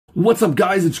What's up,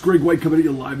 guys? It's Graig Weich coming at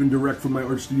you live and direct from my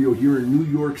art studio here in New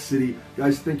York City.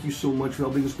 Guys, thank you so much for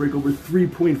helping us break over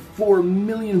 3.4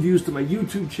 million views to my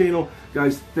YouTube channel.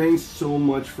 Guys, thanks so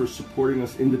much for supporting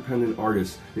us independent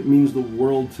artists. It means the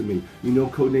world to me. You know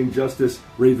Codename Justice,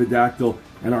 Ray Vidactyl,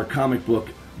 and our comic book,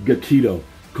 Gekido,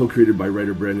 co-created by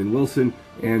writer Brandon Wilson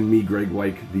and me, Graig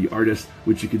Weich, the artist,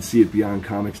 which you can see at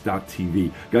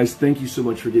beyondcomics.tv. Guys, thank you so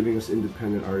much for giving us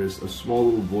independent artists a small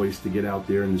little voice to get out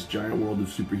there in this giant world of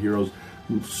superheroes.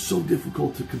 It's so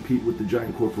difficult to compete with the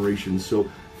giant corporations, so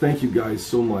thank you guys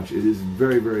so much. It is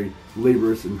very, very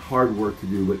laborious and hard work to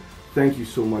do, but thank you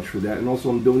so much for that. And also,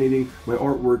 I'm donating my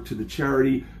artwork to the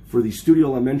charity for the Studio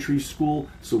Elementary School,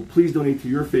 so please donate to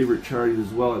your favorite charities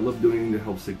as well. I love donating to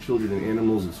help sick children and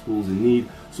animals at schools in need.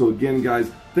 So again,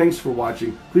 guys, thanks for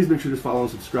watching. Please make sure to follow and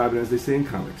subscribe, and as they say in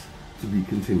comics, to be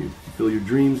continued. Fulfill your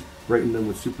dreams, brighten them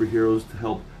with superheroes to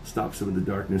help stop some of the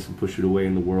darkness and push it away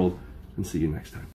in the world, and see you next time.